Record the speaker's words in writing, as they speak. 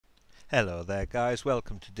Hello there guys,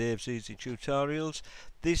 welcome to Dave's Easy Tutorials.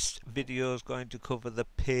 This video is going to cover the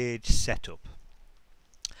page setup.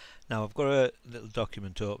 Now I've got a little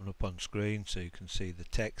document open up on screen so you can see the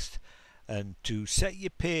text, and to set your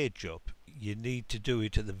page up you need to do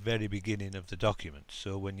it at the very beginning of the document,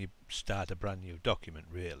 so when you start a brand new document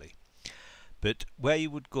really. But where you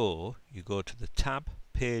would go, you go to the tab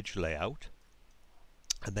Page Layout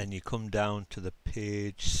and then you come down to the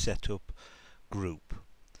Page Setup group.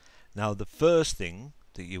 Now the first thing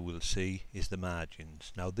that you will see is the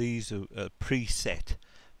margins. Now these are preset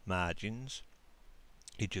margins.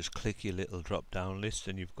 You just click your little drop down list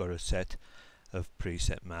and you've got a set of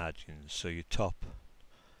preset margins. So your top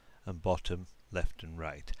and bottom, left and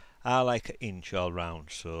right. I like an inch all round,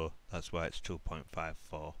 so that's why it's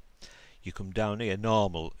 2.54. You come down here,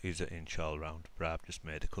 normal is an inch all round, but I've just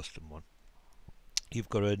made a custom one. You've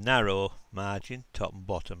got a narrow margin, top and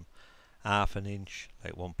bottom, half an inch,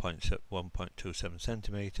 like 1.27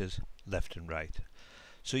 centimeters, left and right.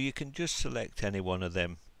 So you can just select any one of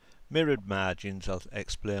them. Mirrored margins, I'll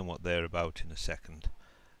explain what they're about in a second.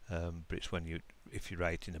 But it's when if you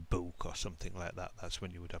write in a book or something like that, that's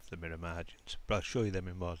when you would have the mirror margins. But I'll show you them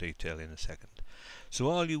in more detail in a second. So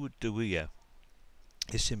all you would do here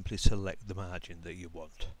is simply select the margin that you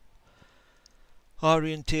want.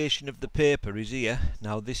 Orientation of the paper is here.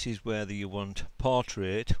 Now this is whether you want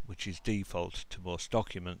portrait, which is default to most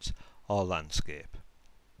documents, or landscape.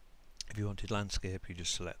 If you wanted landscape, you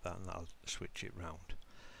just select that and that'll switch it round.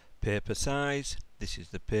 Paper size, this is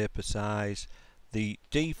the paper size. The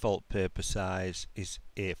default paper size is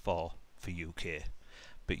A4 for UK,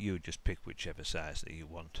 but you just pick whichever size that you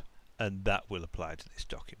want, and that will apply to this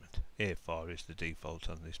document. A4 is the default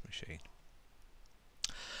on this machine.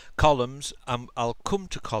 Columns, I'll come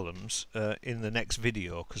to columns in the next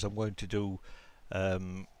video, because I'm going to do a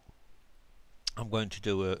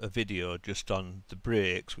video just on the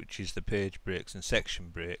breaks, which is the page breaks and section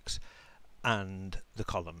breaks, and the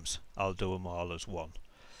columns. I'll do them all as one.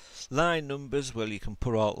 Line numbers, well, you can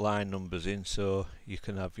put all line numbers in, so you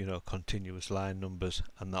can have, continuous line numbers,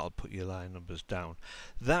 and that'll put your line numbers down.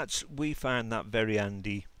 We find that very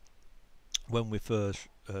handy when we first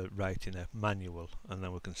write in a manual, and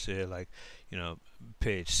then we can say, like,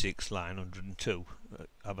 page 6 line 102,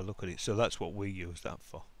 have a look at it. So that's what we use that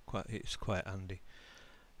for. It's quite handy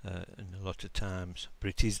in a lot of times,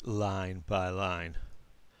 but it is line by line.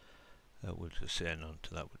 We'll just say none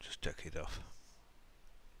to that, we'll just take it off.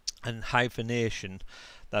 And hyphenation,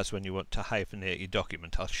 that's when you want to hyphenate your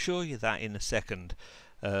document. I'll show you that in a second,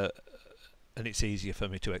 and it's easier for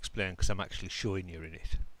me to explain because I'm actually showing you in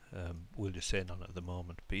it. We'll just say none at the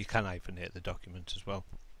moment, but you can hyphenate the document as well.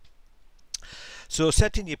 So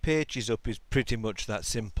setting your pages up is pretty much that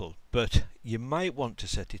simple, but you might want to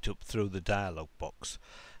set it up through the dialog box.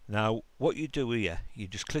 Now what you do here, you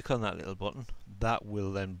just click on that little button. That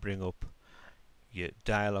will then bring up your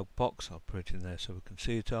dialog box. I'll put it in there so we can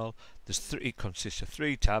see it all. It consists of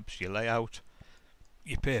 3 tabs: your layout,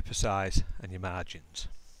 your paper size, and your margins.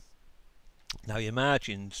 Now your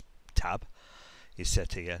margins tab is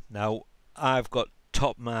set here. Now I've got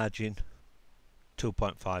top margin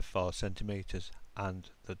 2.54 centimeters, and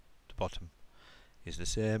the bottom is the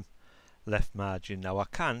same. Left margin, now I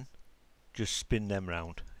can just spin them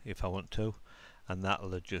round if I want to, and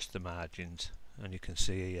that'll adjust the margins, and you can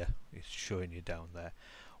see here it's showing you down there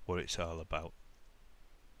what it's all about.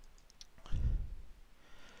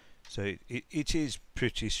 So it is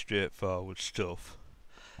pretty straightforward stuff.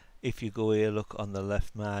 If you go here, look on the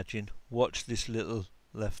left margin, watch this little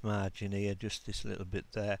left margin here, just this little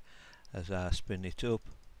bit there, as I spin it up.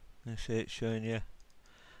 You see it showing you,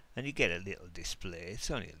 and you get a little display.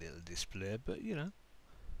 It's only a little display, but it's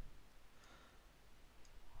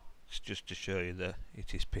just to show you that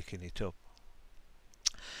it is picking it up.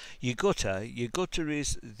 Your gutter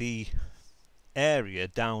is the area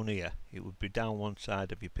down here. It would be down one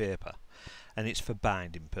side of your paper, and it's for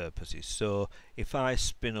binding purposes. So if I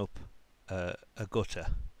spin up a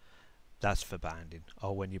gutter, that's for binding,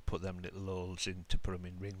 or when you put them little holes in to put them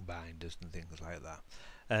in ring binders and things like that.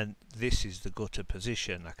 And this is the gutter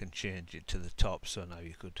position. I can change it to the top, so now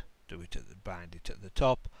you could do it bind it at the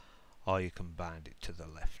top, or you can bind it to the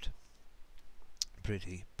left.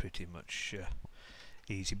 Pretty much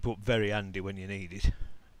easy, but very handy when you need it.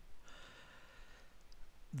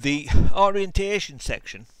 The orientation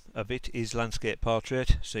section of it is landscape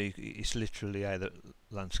portrait, so it's literally either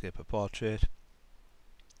landscape or portrait.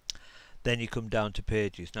 Then you come down to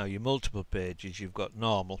pages. Now your multiple pages, you've got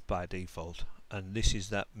normal by default, and this is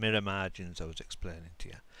that mirror margins I was explaining to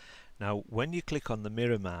you. Now when you click on the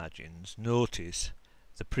mirror margins, notice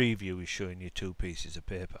the preview is showing you 2 pieces of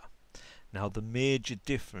paper. Now the major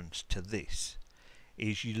difference to this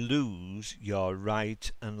is you lose your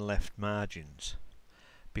right and left margins,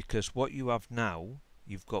 because what you have now,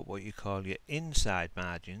 you've got what you call your inside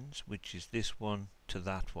margins, which is this one to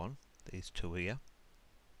that one, these two here,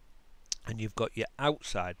 and you've got your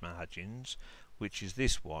outside margins, which is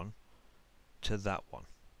this one to that one.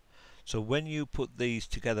 So when you put these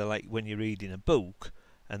together, like when you're reading a book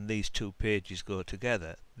and these two pages go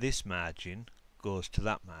together, this margin goes to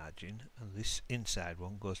that margin and this inside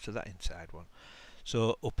one goes to that inside one.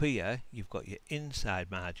 So up here you've got your inside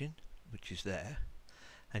margin, which is there,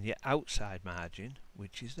 and your outside margin,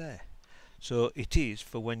 which is there. So it is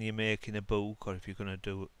for when you're making a book, or if you're going to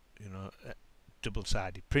do,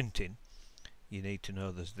 double-sided printing, you need to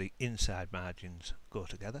know there's the inside margins go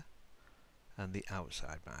together and the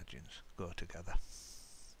outside margins go together.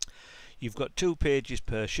 You've got 2 pages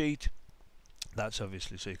per sheet. That's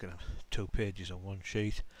obviously so you can have 2 pages on one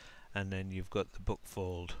sheet, and then you've got the book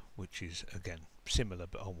fold, which is again similar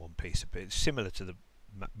but on one piece of paper. It's similar to the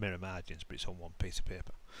mirror margins, but it's on one piece of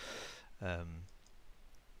paper.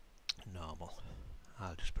 Normal.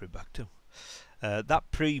 I'll just put it back to.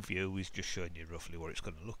 That preview is just showing you roughly what it's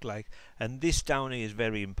going to look like, and this down here is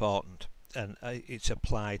very important, and it's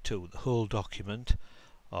applied to the whole document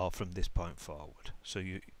or from this point forward. So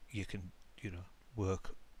you can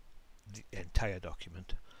work the entire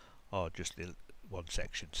document or just the one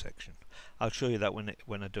section. I'll show you that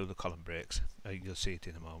when I do the column breaks. You'll see it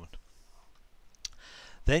in a moment.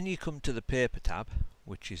 Then you come to the paper tab,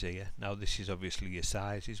 which is here. Now this is obviously your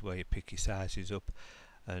sizes, where you pick your sizes up,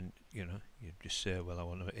 and you just say, well, I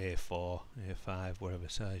want an A4, A5, whatever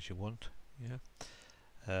size you want.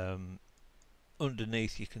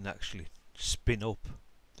 Underneath you can actually spin up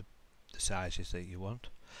the sizes that you want.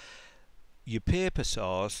 Your paper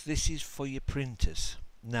source, this is for your printers.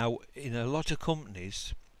 Now in a lot of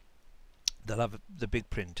companies they'll have the big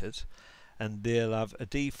printers and they'll have a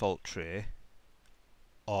default tray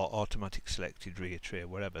or automatic selected rear tray,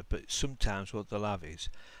 whatever, but sometimes what they'll have is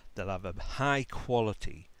they'll have a high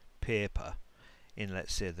quality paper in,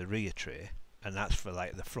 let's say, the rear tray, and that's for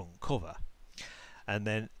like the front cover, and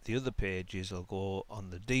then the other pages will go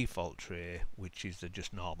on the default tray, which is the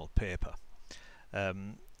just normal paper.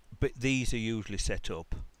 But these are usually set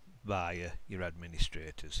up by your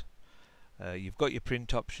administrators. You've got your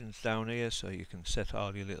print options down here, so you can set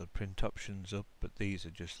all your little print options up, but these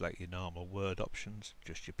are just like your normal Word options,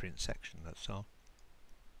 just your print section, that's all.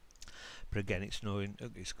 But again, it's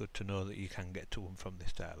good to know that you can get to them from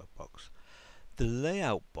this dialog box. The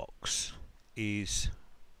layout box is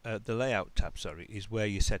the layout tab, is where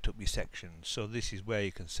you set up your sections. So this is where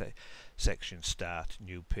you can say section start,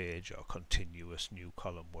 new page, or continuous, new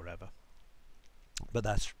column, whatever. But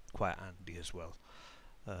that's quite handy as well.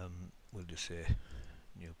 We'll just say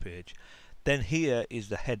new page. Then here is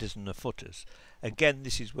the headers and the footers. Again,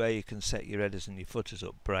 this is where you can set your headers and your footers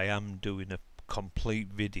up, but I am doing a complete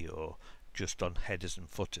video just on headers and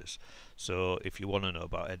footers. So if you want to know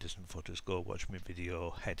about headers and footers, go watch my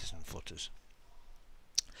video, headers and footers.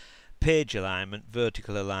 Page alignment,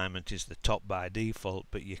 vertical alignment is the top by default,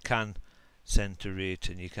 but you can center it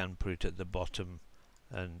and you can put it at the bottom,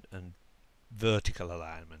 and vertical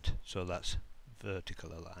alignment, so that's vertical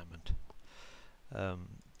alignment.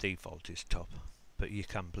 Default is top, but you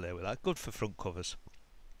can play with that. Good for front covers.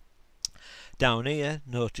 Down here,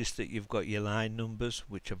 notice that you've got your line numbers,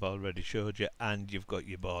 which I've already showed you, and you've got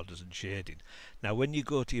your borders and shading. Now when you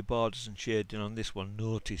go to your borders and shading on this one,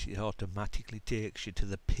 notice it automatically takes you to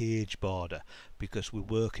the page border, because we're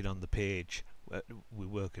working on the page. We're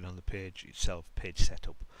working on the page itself, page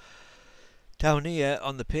setup. Down here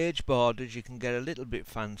on the page borders, you can get a little bit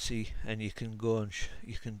fancy, and you can go and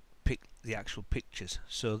you can pick the actual pictures.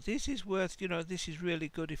 So this is worth, this is really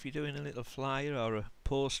good if you're doing a little flyer or a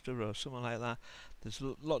poster or something like that. There's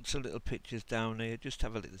lots of little pictures down here. Just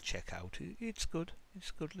have a little check out. It's good.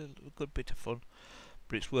 It's good, a good bit of fun,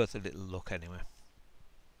 but it's worth a little look anyway.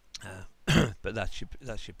 But that's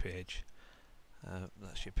your page.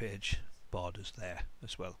 That's your page borders there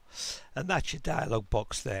as well, and that's your dialog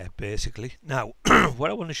box there basically. Now what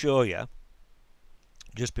I want to show you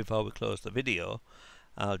just before we close the video,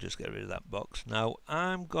 I'll just get rid of that box. Now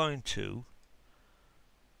I'm going to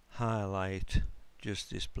highlight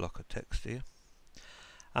just this block of text here.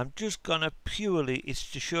 I'm just gonna purely, it's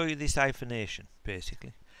to show you this hyphenation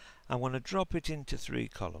basically. I'm going to drop it into 3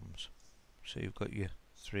 columns, so you've got your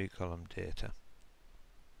 3 column data,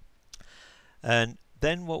 and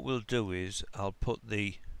then what we'll do is I'll put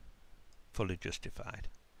the fully justified,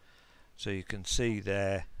 so you can see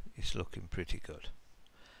there it's looking pretty good.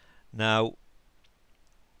 Now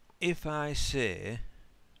if I say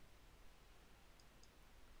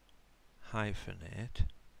hyphenate,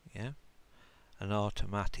 yeah, and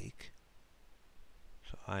automatic,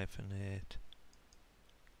 so hyphenate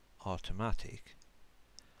automatic.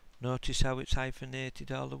 Notice how it's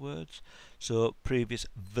hyphenated all the words. So previous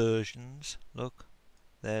versions, look,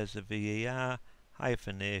 there's the VER,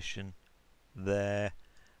 hyphenation there,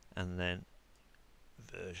 and then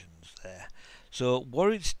versions there. So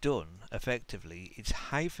what it's done effectively, it's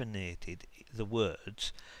hyphenated the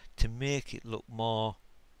words to make it look more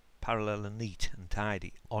parallel and neat and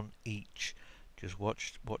tidy on each. Just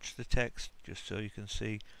watch the text, just so you can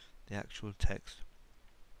see the actual text.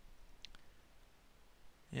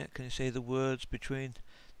 Yeah, can you see the words between,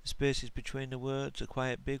 the spaces between the words are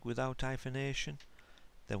quite big without hyphenation?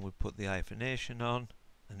 Then we put the hyphenation on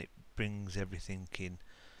and it brings everything in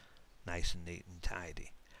nice and neat and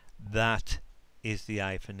tidy. That is the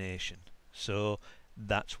hyphenation. So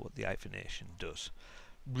that's what the hyphenation does.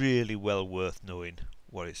 Really well worth knowing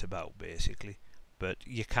what it's about basically. But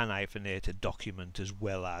you can hyphenate a document as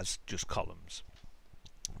well as just columns.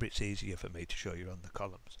 But it's easier for me to show you on the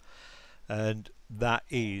columns. And that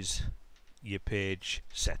is your page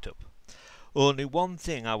setup. Only one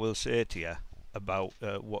thing I will say to you about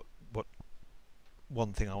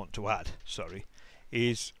one thing I want to add, sorry,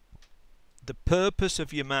 is the purpose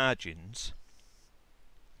of your margins,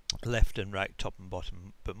 left and right, top and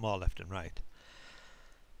bottom, but more left and right.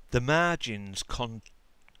 The margins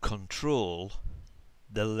control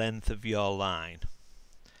the length of your line.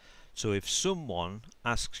 So if someone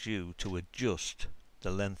asks you to adjust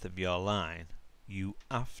the length of your line, you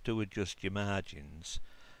have to adjust your margins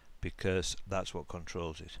because that's what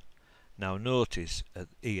controls it. Now notice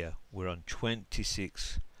here we're on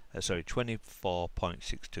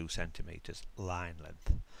 24.62 centimeters line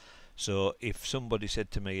length. So if somebody said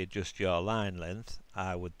to me adjust your line length,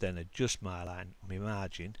 I would then adjust my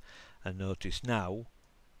margin, and notice now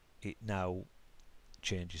it now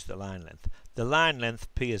changes the line length. The line length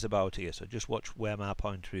appears about here, so just watch where my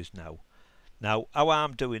pointer is now. Now how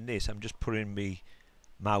I'm doing this, I'm just putting my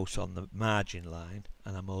mouse on the margin line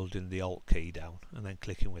and I'm holding the Alt key down and then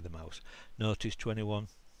clicking with the mouse. Notice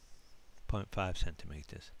 21.5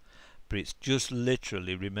 centimeters. But it's just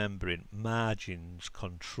literally remembering margins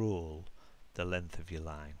control the length of your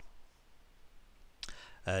line.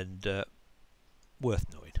 And worth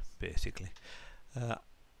knowing basically.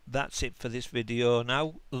 That's it for this video.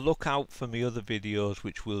 Now look out for my other videos,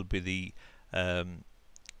 which will be the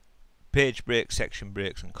page breaks, section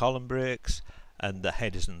breaks and column breaks, and the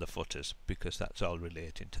headers and the footers, because that's all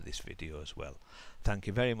relating to this video as well. Thank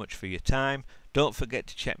you very much for your time. Don't forget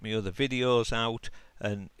to check my other videos out,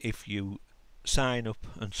 and if you sign up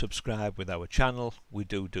and subscribe with our channel, we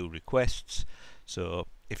do requests. So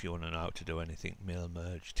if you want to know how to do anything, mail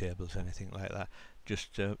merge, tables, anything like that,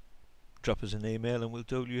 just drop us an email and we'll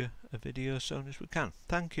do you a video as soon as we can.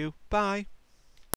 Thank you. Bye.